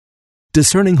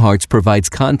Discerning Hearts provides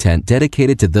content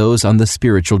dedicated to those on the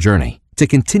spiritual journey. To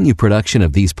continue production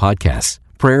of these podcasts,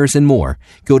 prayers, and more,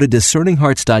 go to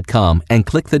discerninghearts.com and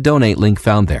click the donate link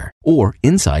found there, or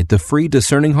inside the free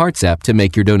Discerning Hearts app to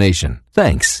make your donation.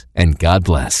 Thanks, and God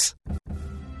bless.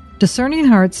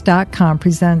 DiscerningHearts.com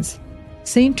presents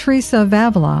St. Teresa of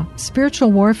Avila,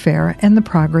 Spiritual Warfare and the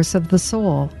Progress of the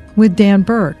Soul, with Dan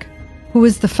Burke, who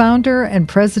is the founder and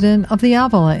president of the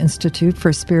Avila Institute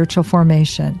for Spiritual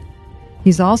Formation.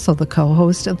 He's also the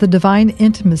co-host of the Divine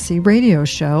Intimacy radio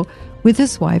show with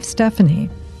his wife,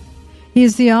 Stephanie. He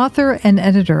is the author and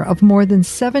editor of more than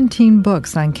 17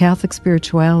 books on Catholic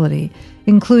spirituality,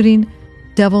 including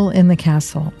Devil in the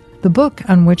Castle, the book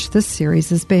on which this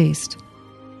series is based.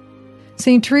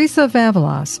 St. Teresa of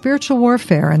Avila, Spiritual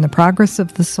Warfare and the Progress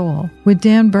of the Soul, with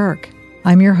Dan Burke.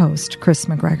 I'm your host, Chris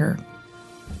McGregor.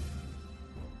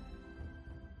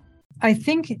 I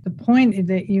think the point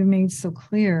that you made so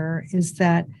clear is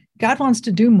that God wants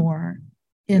to do more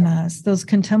in us, those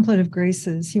contemplative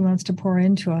graces He wants to pour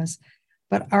into us,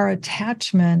 but our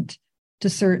attachment to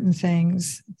certain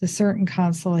things, to certain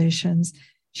consolations,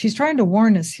 she's trying to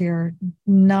warn us here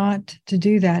not to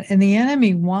do that. And the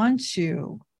enemy wants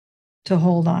you to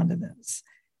hold on to this.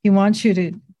 He wants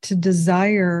you to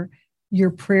desire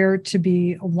your prayer to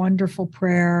be a wonderful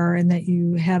prayer and that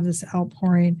you have this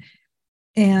outpouring.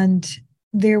 And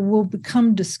there will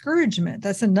become discouragement.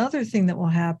 That's another thing that will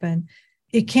happen.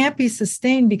 It can't be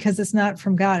sustained because it's not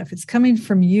from God. If it's coming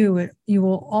from you, you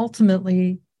will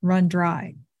ultimately run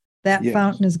dry. That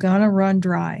fountain is going to run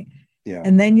dry. Yeah.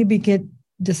 And then you get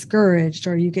discouraged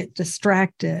or you get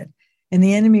distracted. And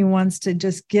the enemy wants to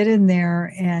just get in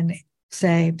there and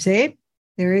say, see,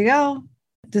 there you go.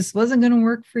 This wasn't going to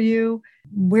work for you.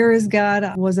 Where is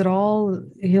God? Was it all?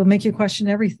 He'll make you question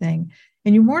everything.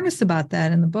 And you warn us about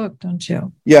that in the book, don't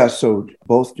you? Yeah, so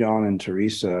both John and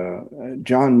Teresa,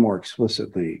 John more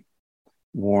explicitly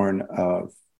warn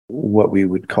of what we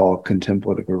would call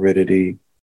contemplative aridity.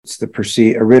 It's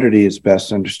the aridity is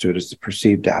best understood as the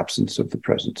perceived absence of the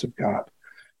presence of God.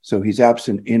 So he's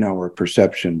absent in our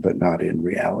perception, but not in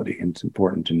reality. And it's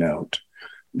important to note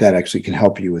that actually can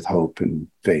help you with hope and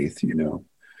faith,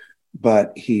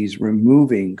 But he's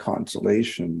removing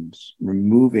consolations,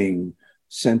 removing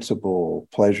sensible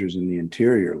pleasures in the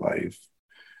interior life,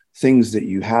 things that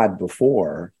you had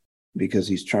before, because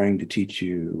he's trying to teach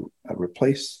you,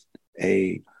 replace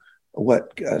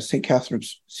what St. Catherine of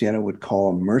Siena would call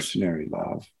a mercenary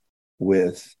love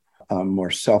with a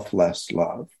more selfless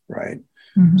love, right?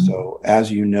 Mm-hmm. So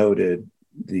as you noted,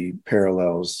 the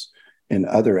parallels in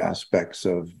other aspects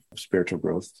of spiritual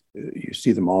growth, you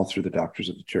see them all through the doctors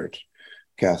of the church.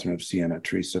 Catherine of Siena,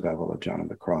 Teresa of Avila, John of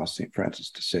the Cross, St. Francis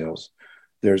de Sales.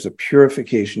 There's a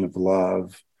purification of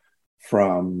love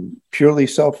from purely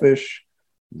selfish,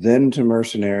 then to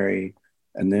mercenary,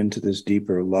 and then to this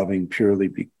deeper loving purely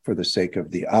for the sake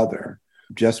of the other,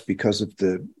 just because of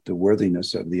the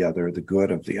worthiness of the other, the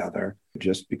good of the other,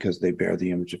 just because they bear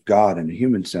the image of God in a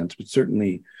human sense, but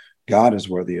certainly God is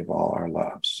worthy of all our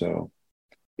love. So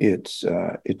it's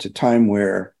a time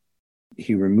where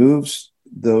he removes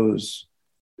those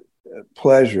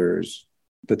pleasures.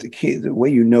 But the way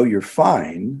you're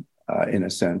fine, in a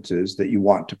sense, is that you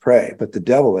want to pray. But the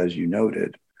devil, as you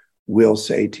noted, will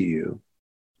say to you,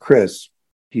 Chris,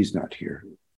 he's not here.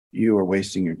 You are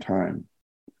wasting your time.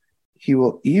 He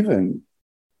will even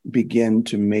begin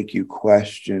to make you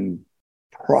question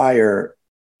prior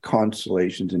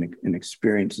consolations and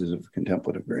experiences of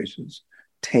contemplative graces,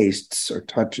 tastes or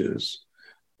touches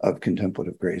of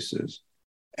contemplative graces.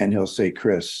 And he'll say,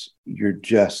 Chris, you're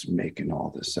just making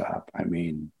all this up. I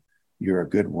mean, you're a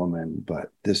good woman,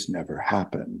 but this never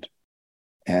happened.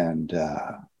 And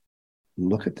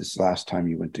look at this last time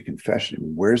you went to confession. I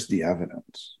mean, where's the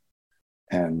evidence?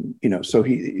 And, so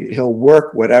he'll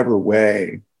work whatever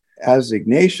way. As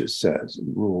Ignatius says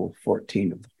in Rule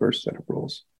 14 of the first set of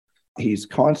rules, he's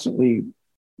constantly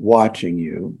watching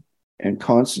you and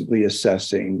constantly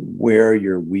assessing where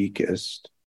you're weakest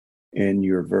in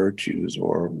your virtues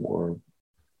or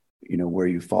where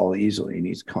you fall easily. And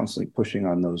he's constantly pushing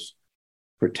on those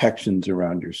protections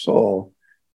around your soul.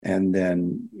 And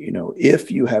then,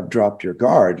 if you have dropped your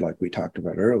guard, like we talked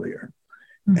about earlier,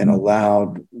 mm-hmm. and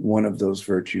allowed one of those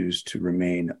virtues to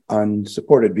remain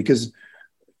unsupported, because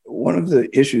one of the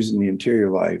issues in the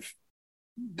interior life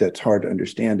that's hard to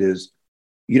understand is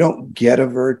you don't get a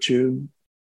virtue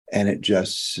and it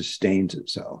just sustains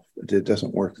itself. It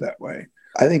doesn't work that way.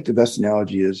 I think the best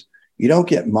analogy is you don't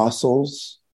get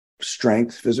muscles,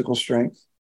 strength, physical strength,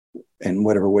 in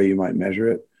whatever way you might measure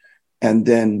it, and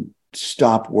then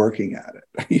stop working at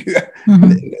it.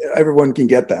 Mm-hmm. Everyone can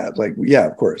get that. Like, yeah,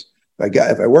 of course.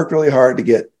 If I worked really hard to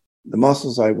get the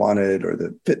muscles I wanted or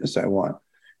the fitness I want,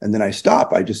 and then I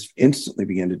stop, I just instantly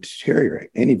begin to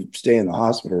deteriorate. Any stay in the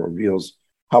hospital reveals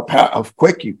how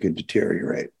quick you can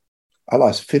deteriorate. I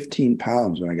lost 15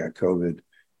 pounds when I got COVID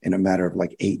in a matter of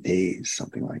like 8 days,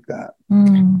 something like that.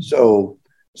 So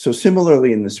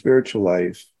similarly in the spiritual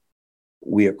life,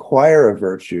 we acquire a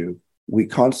virtue. We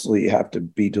constantly have to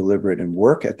be deliberate and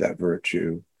work at that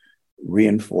virtue,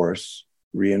 reinforce.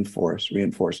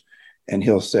 And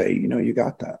he'll say, you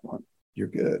got that one. You're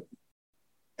good.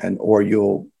 Or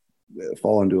you'll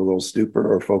fall into a little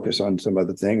stupor or focus on some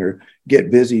other thing or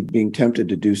get busy being tempted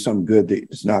to do some good that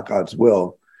is not God's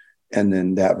will. And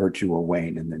then that virtue will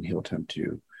wane and then he'll tempt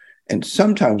you. And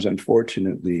sometimes,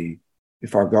 unfortunately,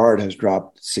 if our guard has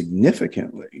dropped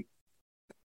significantly,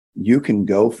 you can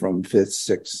go from fifth,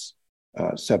 sixth,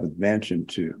 seventh mansion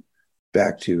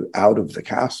back to out of the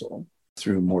castle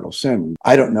through mortal sin.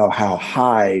 I don't know how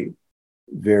high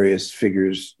various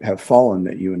figures have fallen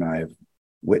that you and I have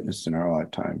witnessed in our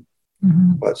lifetime.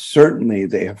 But certainly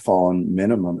they have fallen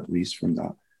minimum, at least from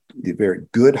the very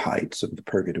good heights of the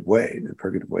purgative way. The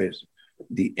purgative way is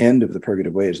the end of the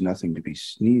purgative way is nothing to be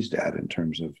sneezed at in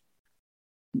terms of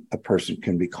a person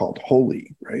can be called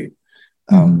holy, right?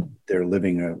 They're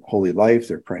living a holy life.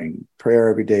 They're praying prayer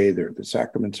every day. The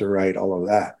sacraments are right, all of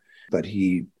that. But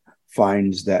he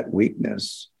finds that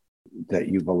weakness that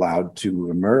you've allowed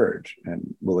to emerge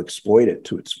and will exploit it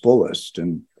to its fullest.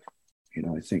 And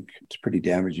I think it's pretty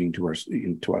damaging to us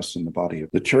in the body of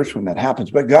the church when that happens.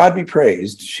 But God be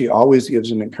praised. She always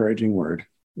gives an encouraging word.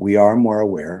 We are more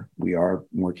aware. We are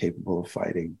more capable of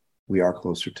fighting. We are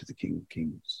closer to the King of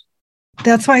Kings.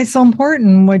 That's why it's so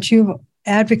important what you've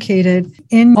advocated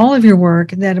in all of your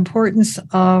work, that importance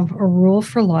of a rule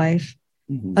for life,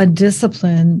 a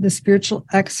discipline, the spiritual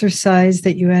exercise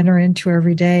that you enter into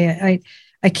every day.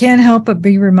 I can't help but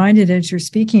be reminded as you're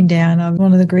speaking, Dan, of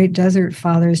one of the great desert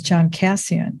fathers, John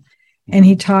Cassian. And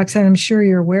he talks, and I'm sure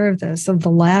you're aware of this, of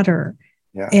the ladder.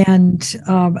 Yeah. And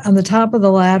on the top of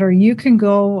the ladder, you can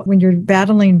go when you're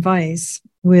battling vice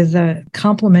with a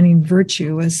complementing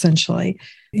virtue, essentially.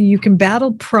 You can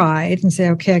battle pride and say,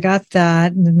 okay, I got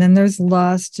that. And then there's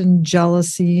lust and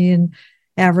jealousy and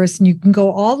avarice. And you can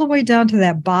go all the way down to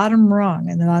that bottom rung.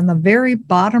 And then on the very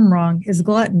bottom rung is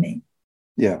gluttony.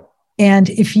 Yeah. And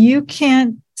if you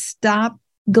can't stop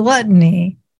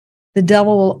gluttony, the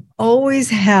devil will always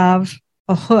have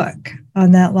a hook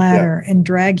on that ladder and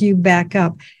drag you back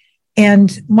up.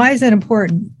 And why is that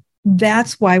important?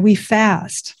 That's why we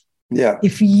fast. Yeah.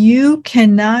 If you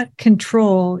cannot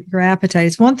control your appetite,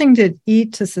 it's one thing to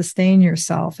eat to sustain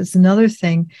yourself. It's another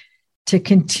thing to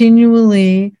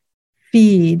continually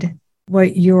feed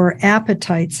what your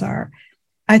appetites are.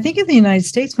 I think in the United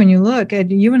States, when you look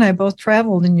at, you and I both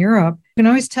traveled in Europe, you can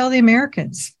always tell the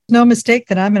Americans. No mistake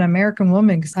that I'm an American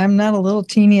woman because I'm not a little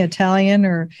teeny Italian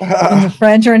or in the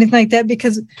French or anything like that,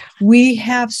 because we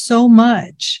have so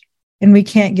much and we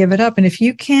can't give it up. And if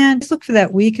you can't look for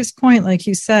that weakest point, like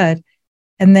you said,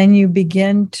 and then you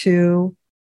begin to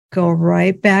go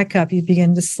right back up, you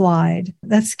begin to slide.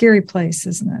 That's a scary place,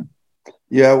 isn't it?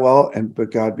 Yeah, well,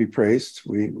 but God be praised.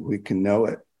 We can know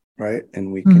it. Right.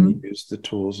 And we can use the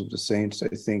tools of the saints. I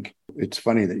think it's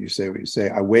funny that you say what you say.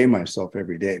 I weigh myself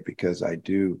every day because I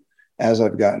do. As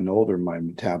I've gotten older, my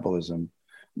metabolism,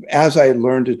 as I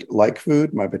learned to like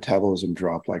food, my metabolism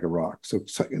dropped like a rock. So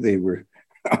they were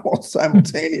almost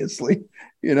simultaneously,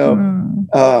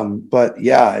 But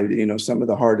yeah, some of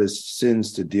the hardest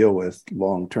sins to deal with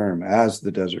long term, as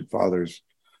the Desert Fathers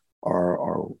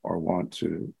are wont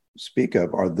to speak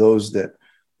of, are those that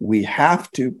we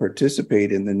have to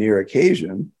participate in the near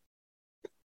occasion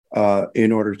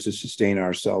in order to sustain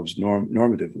ourselves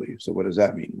normatively. So what does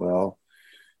that mean? Well,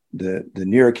 the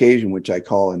near occasion, which I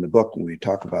call in the book when we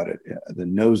talk about it, the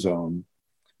no zone,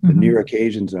 the near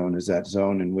occasion zone is that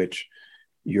zone in which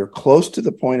you're close to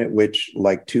the point at which,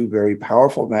 like two very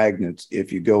powerful magnets,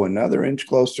 if you go another inch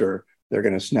closer, they're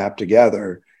going to snap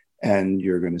together and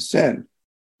you're going to sin.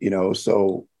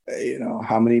 So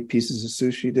how many pieces of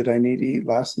sushi did I need to eat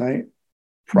last night?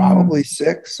 Probably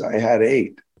 6. I had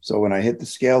 8. So when I hit the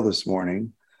scale this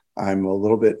morning, I'm a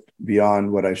little bit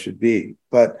beyond what I should be.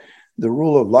 But the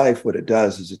rule of life, what it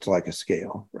does is it's like a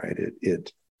scale, right?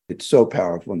 It's so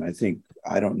powerful. And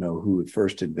I don't know who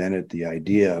first invented the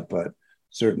idea, but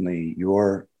certainly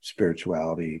your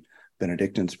spirituality,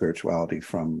 Benedictine spirituality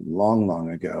from long,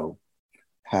 long ago,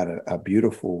 had a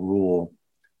beautiful rule.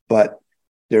 But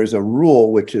there's a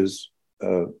rule, which is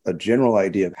a general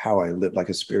idea of how I live, like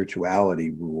a spirituality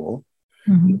rule.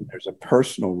 There's a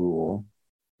personal rule,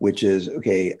 which is,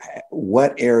 okay,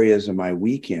 what areas am I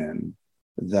weak in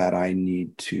that I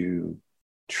need to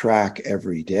track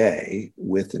every day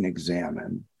with and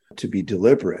examine, to be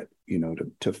deliberate,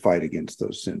 to fight against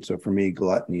those sins. So for me,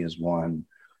 gluttony is one.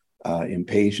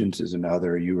 Impatience is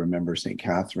another. You remember St.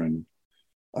 Catherine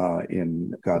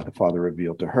in God the Father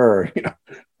revealed to her,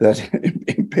 that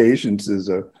impatience is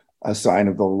a sign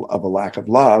of a lack of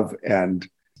love, and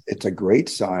it's a great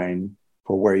sign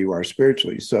for where you are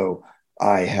spiritually. So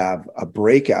I have a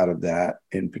breakout of that,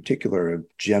 in particular of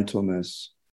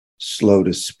gentleness, slow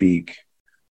to speak,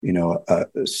 a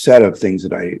set of things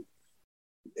that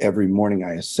every morning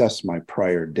I assess my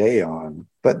prior day on.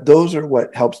 But those are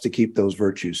what helps to keep those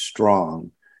virtues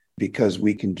strong, because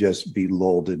we can just be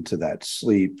lulled into that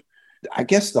sleep. I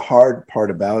guess the hard part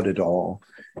about it all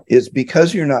is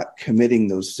because you're not committing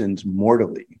those sins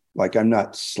mortally, like I'm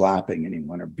not slapping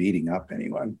anyone or beating up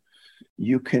anyone,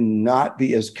 you cannot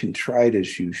be as contrite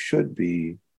as you should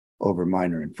be over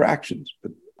minor infractions.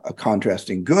 But a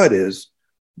contrasting good is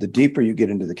the deeper you get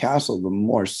into the castle, the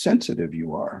more sensitive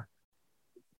you are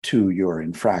to your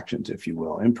infractions, if you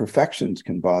will. Imperfections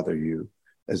can bother you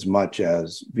as much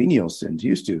as venial sins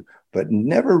used to, but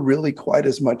never really quite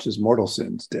as much as mortal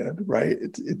sins did, right?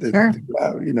 Sure.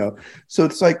 So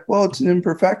it's like, well, it's an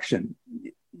imperfection.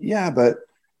 Yeah, but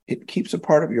it keeps a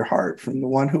part of your heart from the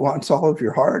one who wants all of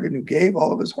your heart and who gave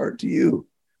all of his heart to you.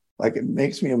 Like, it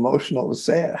makes me emotional to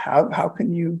say it. How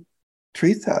can you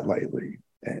treat that lightly?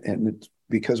 And it's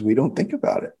because we don't think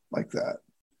about it like that.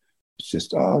 It's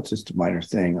just a minor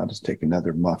thing. I'll just take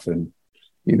another muffin,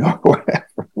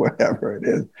 whatever it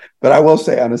is. But I will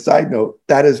say, on a side note,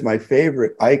 that is my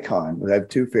favorite icon. I have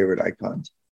two favorite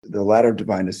icons. The Ladder of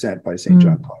Divine Ascent by St.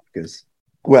 John Clark is,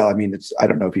 I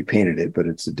don't know if he painted it, but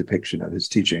it's a depiction of his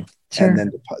teaching. Sure. And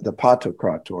then the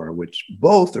Pantocrator, which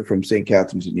both are from St.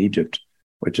 Catherine's in Egypt,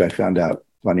 which I found out,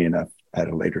 funny enough, at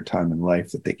a later time in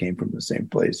life, that they came from the same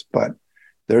place. But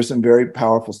there's some very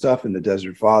powerful stuff in the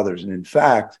Desert Fathers. And in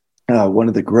fact, one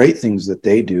of the great things that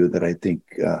they do that I think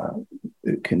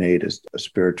can aid a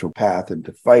spiritual path and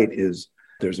to fight is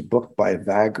there's a book by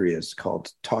Evagrius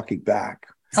called Talking Back.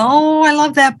 Oh, I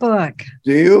love that book.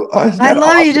 Do you? I love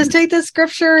awesome? You just take the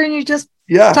scripture and you just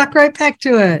talk right back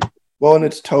to it. Well, and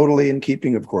it's totally in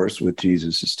keeping, of course, with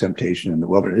Jesus' temptation in the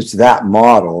wilderness. It's that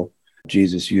model.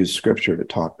 Jesus used scripture to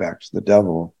talk back to the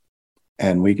devil,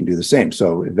 and we can do the same.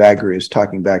 So Evagrius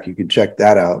Talking Back, you can check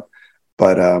that out.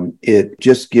 But it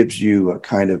just gives you a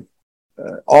kind of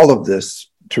all of this,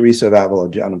 Teresa of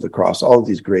Avila, John of the Cross, all of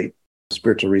these great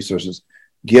spiritual resources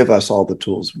give us all the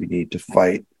tools we need to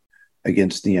fight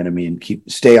against the enemy and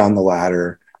stay on the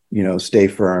ladder, stay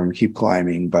firm, keep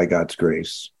climbing by God's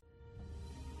grace.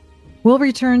 We'll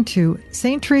return to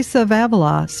St. Teresa of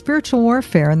Avila, Spiritual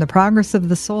Warfare and the Progress of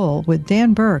the Soul with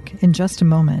Dan Burke in just a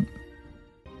moment.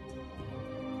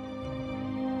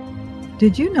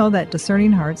 Did you know that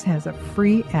Discerning Hearts has a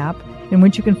free app in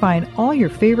which you can find all your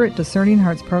favorite Discerning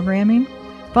Hearts programming?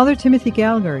 Father Timothy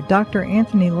Gallagher, Dr.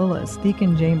 Anthony Lillis,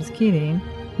 Deacon James Keating,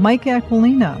 Mike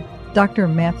Aquilina, Dr.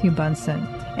 Matthew Bunson,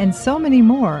 and so many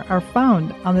more are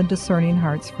found on the Discerning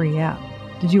Hearts free app.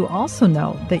 Did you also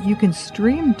know that you can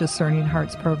stream Discerning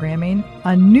Hearts programming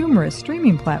on numerous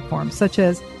streaming platforms such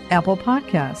as Apple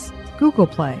Podcasts, Google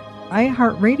Play,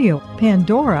 iHeartRadio,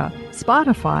 Pandora,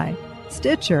 Spotify,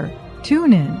 Stitcher,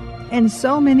 TuneIn, and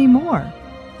so many more.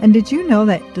 And did you know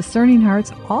that Discerning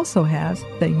Hearts also has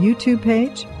the YouTube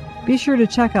page? Be sure to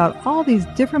check out all these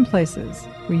different places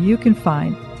where you can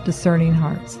find Discerning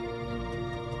Hearts.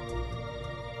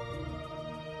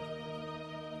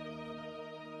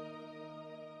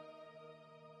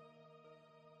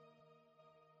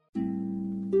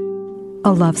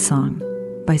 A Love Song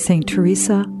by St.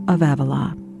 Teresa of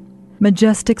Avila.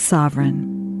 Majestic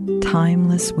Sovereign,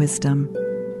 timeless wisdom,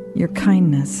 your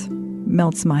kindness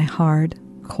melts my hard,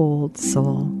 cold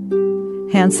soul.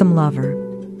 Handsome lover,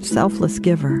 selfless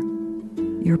giver,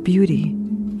 your beauty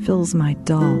fills my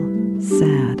dull,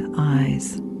 sad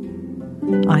eyes.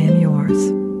 I am yours.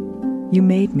 You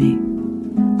made me.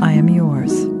 I am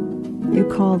yours. You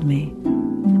called me.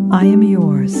 I am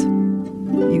yours.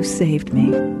 You saved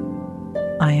me.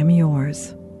 I am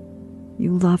yours.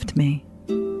 You loved me.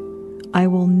 I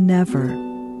will never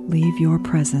leave your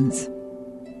presence.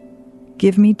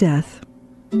 Give me death.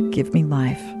 Give me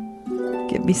life.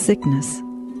 Give me sickness.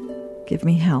 Give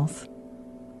me health.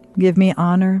 Give me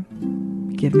honor.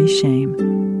 Give me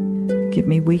shame. Give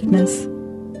me weakness.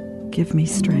 Give me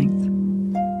strength.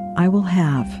 I will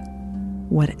have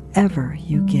whatever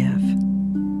you give.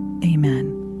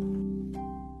 Amen.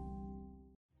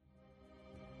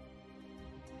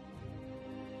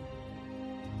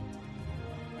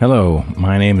 Hello,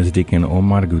 my name is Deacon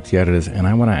Omar Gutierrez, and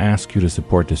I want to ask you to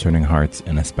support Discerning Hearts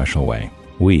in a special way.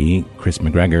 We, Chris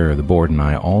McGregor, the board, and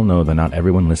I all know that not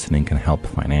everyone listening can help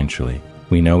financially.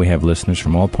 We know we have listeners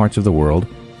from all parts of the world,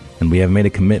 and we have made a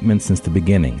commitment since the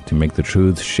beginning to make the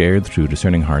truths shared through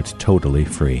Discerning Hearts totally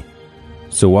free.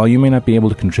 So while you may not be able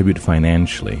to contribute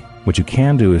financially, what you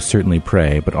can do is certainly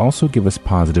pray, but also give us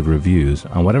positive reviews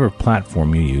on whatever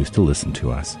platform you use to listen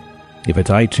to us. If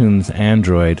it's iTunes,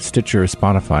 Android, Stitcher,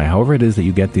 Spotify, however it is that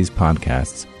you get these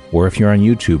podcasts, or if you're on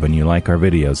YouTube and you like our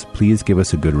videos, please give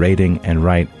us a good rating and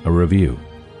write a review.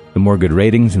 The more good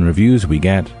ratings and reviews we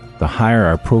get, the higher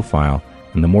our profile,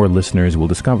 and the more listeners will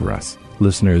discover us,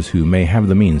 listeners who may have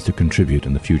the means to contribute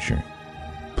in the future.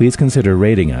 Please consider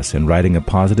rating us and writing a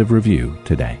positive review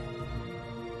today.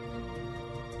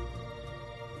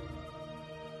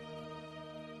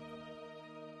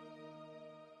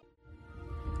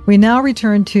 We now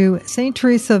return to St.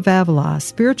 Teresa of Avila,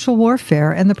 Spiritual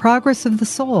Warfare and the Progress of the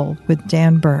Soul with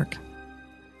Dan Burke.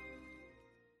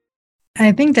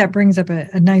 I think that brings up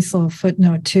a nice little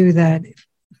footnote, too, that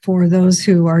for those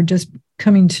who are just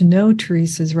coming to know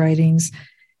Teresa's writings,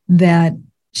 that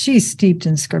she's steeped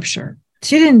in Scripture.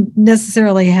 She didn't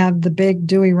necessarily have the big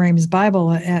Dewey Rheims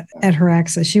Bible at her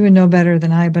access. She would know better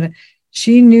than I, but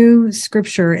she knew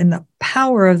Scripture and the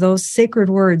power of those sacred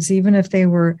words, even if they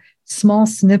were small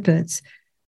snippets.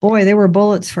 Boy, they were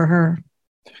bullets for her.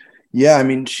 Yeah, I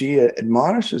mean, she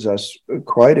admonishes us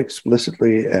quite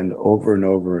explicitly and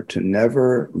over to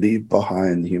never leave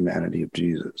behind the humanity of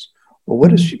Jesus. Well,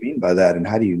 what does she mean by that, and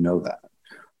how do you know that?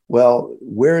 Well,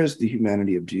 where is the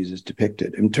humanity of Jesus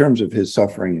depicted in terms of his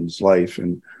suffering in his life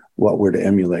and what we're to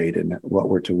emulate and what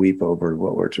we're to weep over,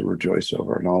 what we're to rejoice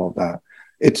over, and all of that?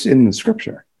 It's in the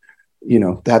Scripture. You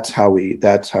know, that's how we,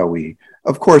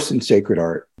 of course, in sacred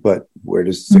art, but where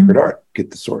does sacred art get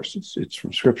the source? It's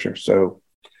from Scripture. So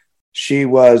she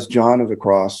was, John of the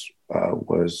Cross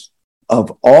was,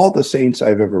 of all the saints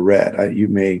I've ever read, you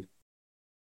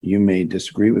may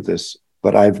disagree with this,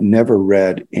 but I've never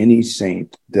read any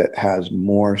saint that has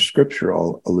more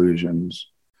scriptural allusions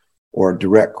or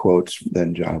direct quotes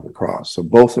than John of the Cross. So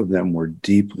both of them were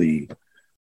deeply,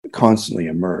 constantly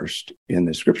immersed in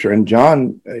the Scripture. And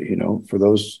John, for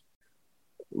those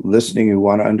listening who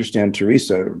want to understand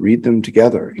Teresa, read them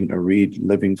together. Read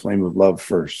Living Flame of Love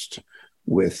first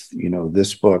with,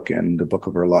 this book and the book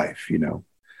of her life,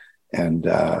 and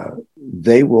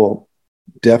they will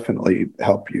definitely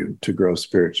help you to grow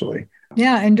spiritually.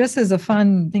 Yeah, and just as a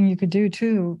fun thing you could do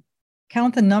too,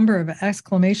 count the number of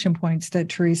exclamation points that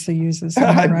Teresa uses in her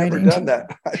I've writing. never done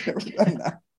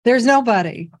that. There's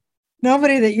nobody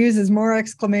that uses more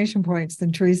exclamation points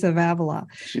than Teresa of Avila.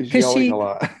 She's yelling a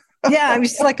lot. Yeah,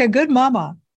 she's like a good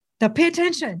mama. Now pay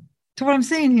attention to what I'm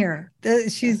saying here.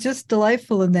 She's just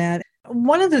delightful in that.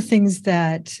 One of the things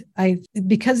that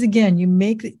because again, you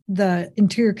make the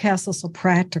interior castle so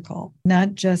practical,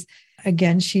 not just,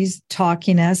 again, she's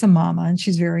talking as a mama and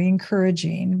she's very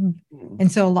encouraging.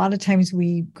 And so a lot of times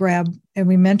we grab, and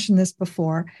we mentioned this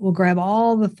before, we'll grab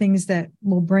all the things that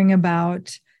will bring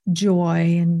about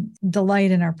joy and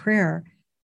delight in our prayer.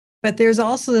 But there's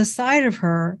also the side of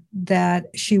her that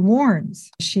she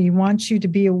warns. She wants you to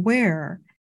be aware.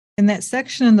 In that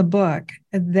section in the book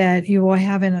that you will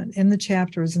have in the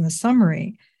chapters in the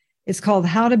summary, it's called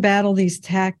How to Battle These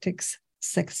Tactics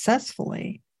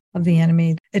Successfully of the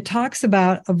Enemy. It talks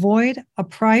about avoid a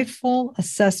prideful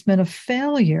assessment of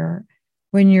failure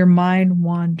when your mind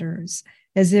wanders,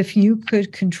 as if you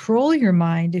could control your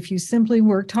mind if you simply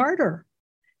worked harder.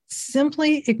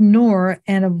 Simply ignore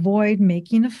and avoid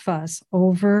making a fuss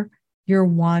over your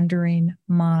wandering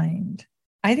mind.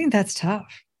 I think that's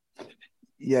tough.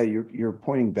 Yeah, you're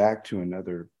pointing back to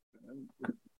another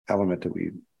element that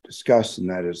we discussed, and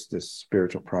that is this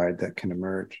spiritual pride that can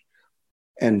emerge.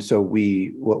 And so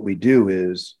what we do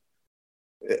is,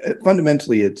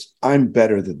 fundamentally, it's, I'm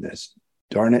better than this.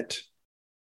 Darn it.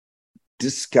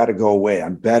 This got to go away.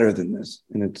 I'm better than this.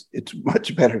 And it's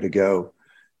much better to go.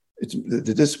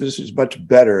 The disposition is much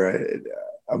better.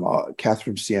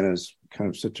 Catherine of Siena is kind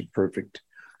of such a perfect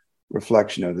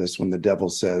reflection of this. When the devil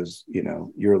says,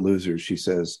 you're a loser, she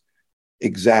says,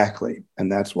 exactly.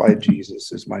 And that's why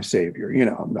Jesus is my savior.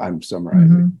 I'm summarizing.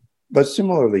 Mm-hmm. But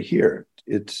similarly here,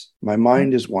 it's, my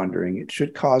mind is wandering. It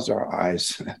should cause our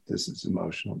eyes, this is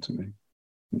emotional to me.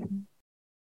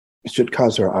 It should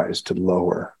cause our eyes to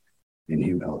lower in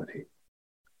humility.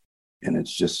 And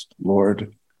it's just,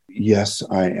 Lord, yes,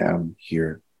 I am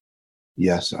here.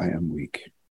 Yes, I am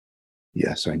weak.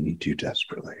 Yes, I need you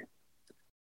desperately.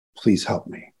 Please help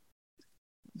me.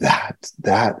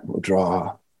 That will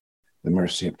draw the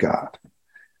mercy of God.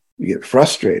 you get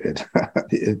frustrated.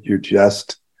 You're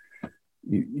just,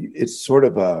 it's sort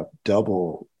of a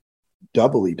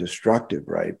doubly destructive,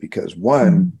 right? Because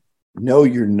one, no,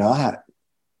 you're not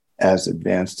as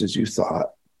advanced as you thought.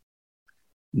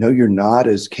 No, you're not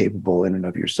as capable in and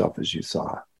of yourself as you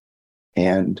thought.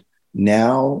 And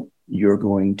now you're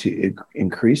going to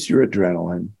increase your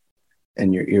adrenaline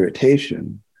and your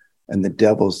irritation. And the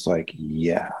devil's like,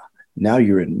 yeah, now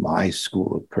you're in my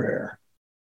school of prayer.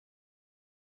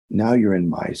 Now you're in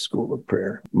my school of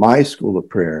prayer. My school of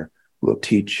prayer will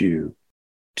teach you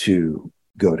to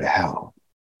go to hell.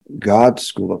 God's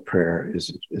school of prayer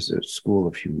is a school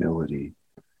of humility.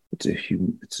 It's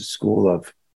a school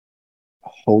of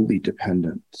holy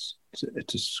dependence.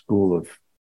 It's a school of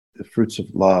the fruits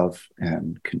of love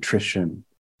and contrition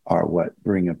are what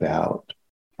bring about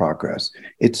progress.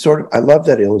 It's sort of, I love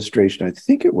that illustration. I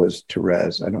think it was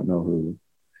Teresa, I don't know who,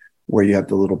 where you have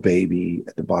the little baby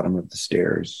at the bottom of the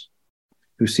stairs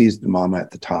who sees the mama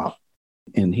at the top,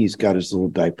 and he's got his little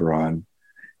diaper on,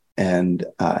 and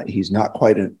he's not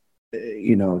quite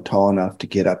tall enough to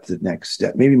get up the next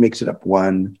step. Maybe makes it up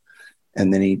one,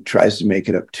 and then he tries to make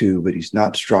it up two, but he's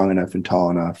not strong enough and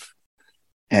tall enough.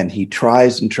 And he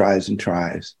tries and tries and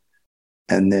tries.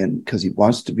 And then, because he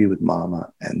wants to be with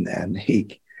mama, and then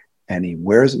he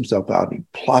wears himself out, and he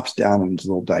plops down in his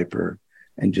little diaper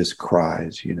and just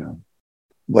cries,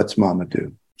 What's mama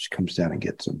do? She comes down and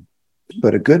gets him.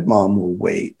 But a good mom will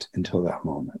wait until that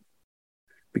moment,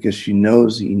 because she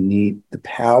knows the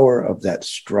power of that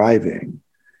striving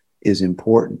is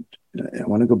important. I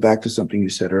want to go back to something you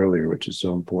said earlier, which is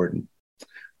so important,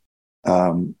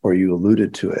 or you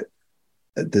alluded to it.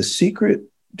 The secret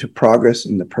to progress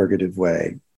in the purgative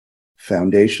way,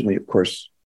 foundationally, of course,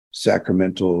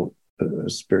 sacramental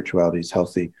spirituality is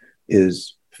healthy,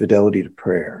 is fidelity to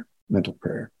prayer, mental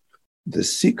prayer. The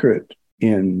secret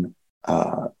in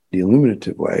the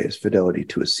illuminative way is fidelity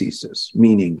to ascesis,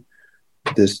 meaning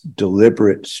this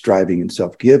deliberate striving and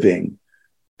self-giving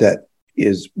that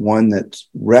is one that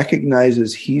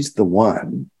recognizes he's the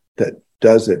one that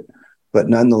does it, but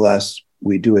nonetheless,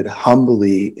 we do it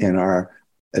humbly in our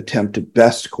attempt to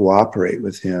best cooperate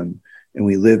with him, and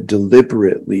we live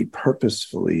deliberately,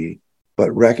 purposefully, but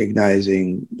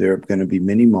recognizing there are going to be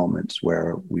many moments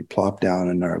where we plop down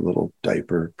in our little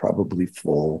diaper, probably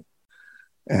full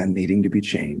and needing to be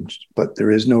changed, but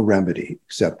there is no remedy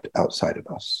except outside of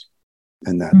us,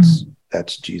 and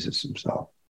that's Jesus himself.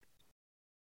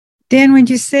 Dan, when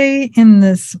you say in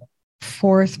this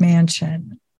fourth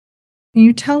mansion,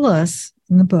 you tell us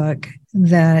in the book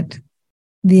that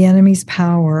the enemy's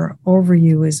power over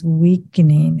you is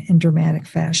weakening in dramatic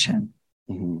fashion.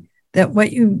 Mm-hmm. That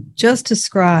what you just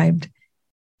described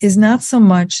is not so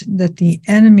much that the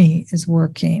enemy is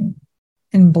working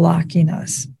and blocking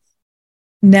us.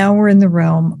 Now we're in the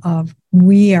realm of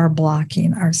we are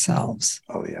blocking ourselves.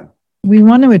 Oh, yeah. We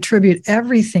want to attribute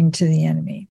everything to the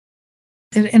enemy.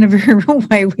 In a very real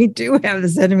way, we do have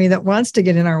this enemy that wants to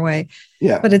get in our way.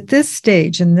 Yeah. But at this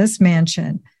stage, in this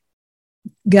mansion,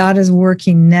 God is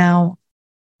working now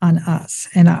on us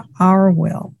and our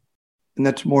will. And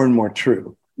that's more and more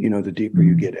true. The deeper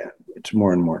you get in, it's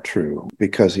more and more true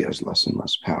because he has less and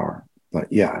less power.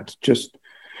 But yeah, it's just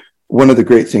one of the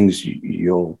great things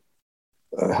you'll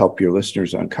help your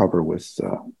listeners uncover with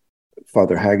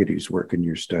Father Haggerty's work in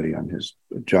your study on his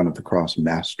John of the Cross,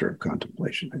 Master of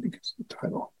Contemplation, I think is the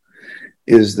title,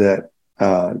 is that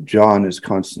John is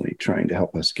constantly trying to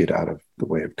help us get out of the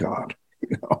way of God,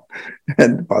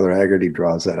 and Father Haggerty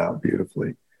draws that out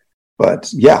beautifully.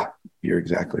 But yeah, you're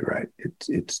exactly right.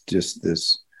 It's just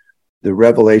the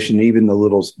revelation, even the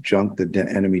little junk the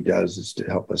enemy does is to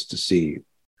help us to see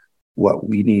what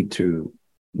we need to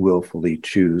willfully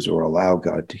choose or allow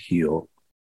God to heal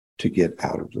to get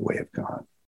out of the way of God.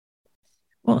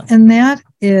 Well, and that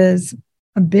is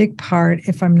a big part,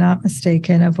 if I'm not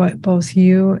mistaken, of what both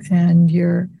you and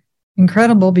your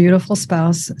incredible, beautiful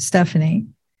spouse, Stephanie,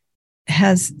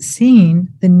 has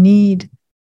seen the need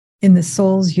in the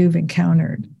souls you've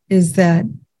encountered, is that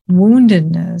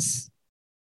woundedness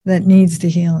that needs the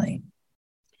healing.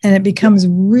 And it becomes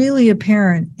really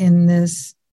apparent in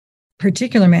this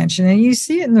particular mansion. And you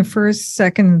see it in the first,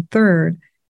 second, and third.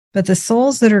 But the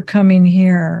souls that are coming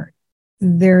here,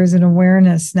 there's an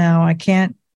awareness now.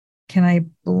 Can I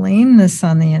blame this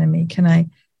on the enemy? Can I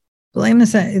blame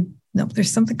this? No,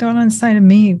 there's something going on inside of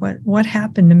me. What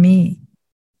happened to me?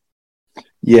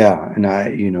 Yeah.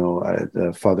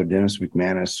 And Father Dennis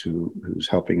McManus, who's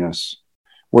helping us,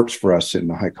 works for us in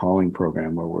the High Calling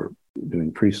program where we're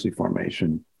doing priestly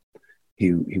formation.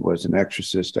 He was an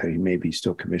exorcist. He may be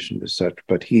still commissioned as such,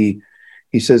 but he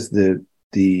says that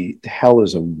the hell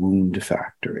is a wound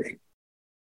factory.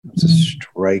 It's a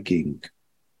striking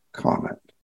comment.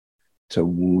 It's a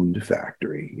wound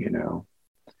factory, you know.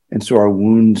 And so our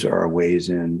wounds are our ways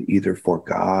in, either for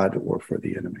God or for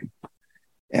the enemy.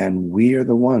 And we are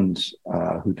the ones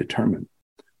who determine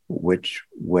which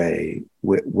way,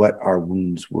 what our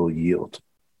wounds will yield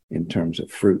in terms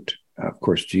of fruit. Of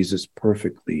course, Jesus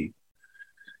perfectly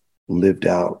lived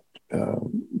out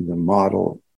the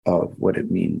model of what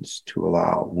it means to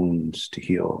allow wounds to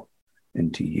heal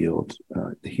and to yield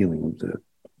the healing of the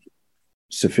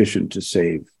sufficient to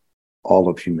save all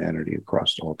of humanity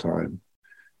across all time.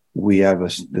 We have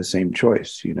the same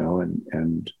choice, you know,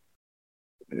 and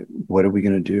what are we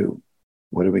going to do?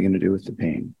 What are we going to do with the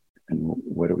pain? And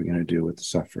what are we going to do with the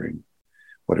suffering?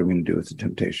 What are we going to do with the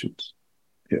temptations?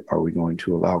 Are we going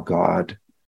to allow God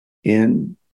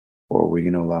in, or are we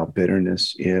going to allow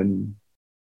bitterness in,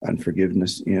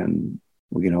 unforgiveness in?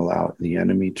 We're going to allow the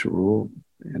enemy to rule.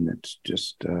 And it's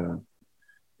just,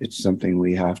 it's something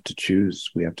we have to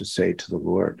choose. We have to say to the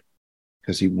Lord,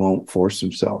 because he won't force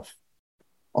himself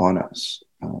on us.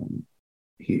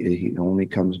 He only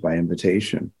comes by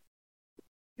invitation.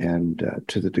 And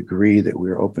to the degree that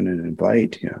we're open and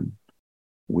invite him,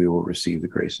 we will receive the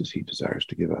graces he desires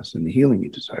to give us and the healing he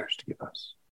desires to give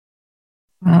us.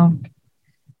 Wow.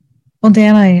 Well,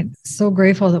 Dan, I'm so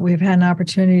grateful that we've had an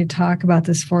opportunity to talk about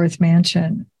this fourth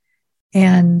mansion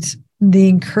and the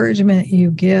encouragement you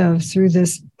give through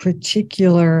this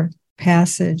particular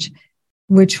passage,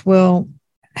 which will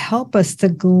help us to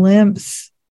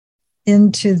glimpse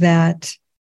into that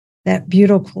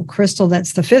beautiful crystal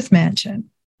that's the fifth mansion,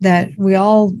 that we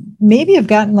all maybe have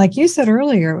gotten, like you said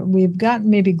earlier, we've gotten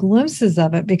maybe glimpses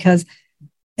of it because,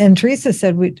 and Teresa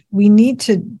said, we need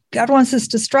to, God wants us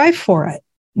to strive for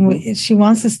it. She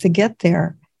wants us to get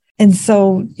there. And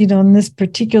so, you know, in this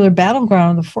particular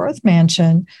battleground of the fourth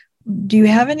mansion, do you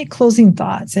have any closing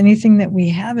thoughts, anything that we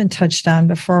haven't touched on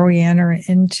before we enter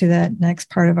into that next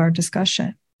part of our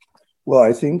discussion? Well,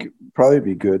 I think probably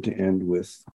be good to end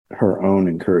with her own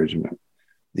encouragement.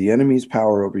 The enemy's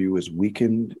power over you is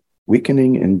weakening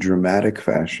in dramatic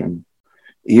fashion.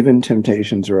 Even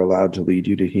temptations are allowed to lead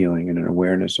you to healing and an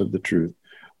awareness of the truth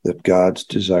that God's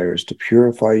desires to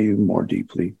purify you more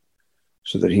deeply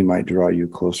so that he might draw you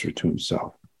closer to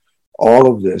himself. All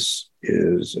of this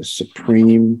is a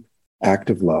supreme act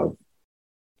of love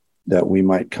that we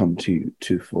might come to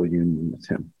full union with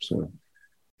him. So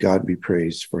God be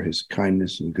praised for his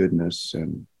kindness and goodness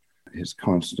and his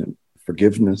constant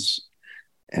forgiveness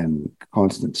and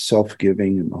constant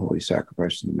self-giving in the holy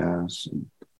sacrifice of the Mass, and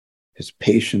his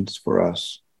patience for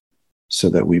us so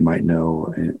that we might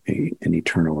know an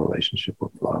eternal relationship of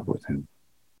love with him.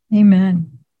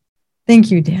 Amen.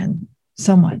 Thank you, Dan,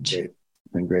 so much. It's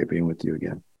been great being with you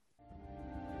again.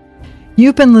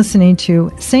 You've been listening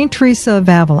to St. Teresa of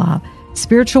Avila,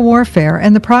 Spiritual Warfare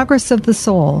and the Progress of the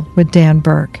Soul with Dan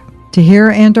Burke. To hear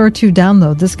and or to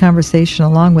download this conversation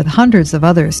along with hundreds of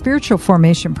other spiritual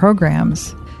formation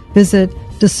programs, visit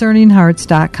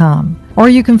discerninghearts.com, or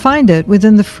you can find it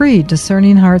within the free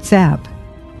Discerning Hearts app.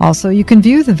 Also, you can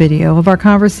view the video of our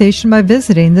conversation by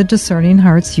visiting the Discerning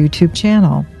Hearts YouTube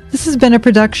channel. This has been a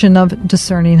production of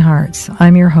Discerning Hearts.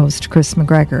 I'm your host, Chris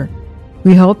McGregor.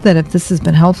 We hope that if this has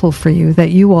been helpful for you,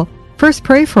 that you will first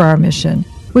pray for our mission,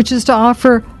 which is to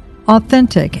offer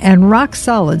authentic and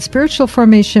rock-solid spiritual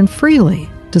formation freely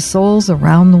to souls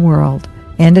around the world.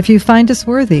 And if you find us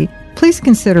worthy, please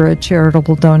consider a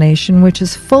charitable donation, which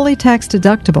is fully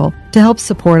tax-deductible, to help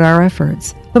support our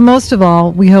efforts. But most of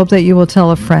all, we hope that you will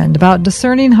tell a friend about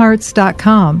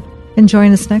discerninghearts.com and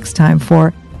join us next time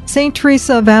for St.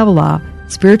 Teresa of Avila,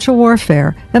 Spiritual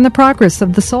Warfare and the Progress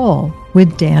of the Soul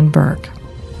with Dan Burke.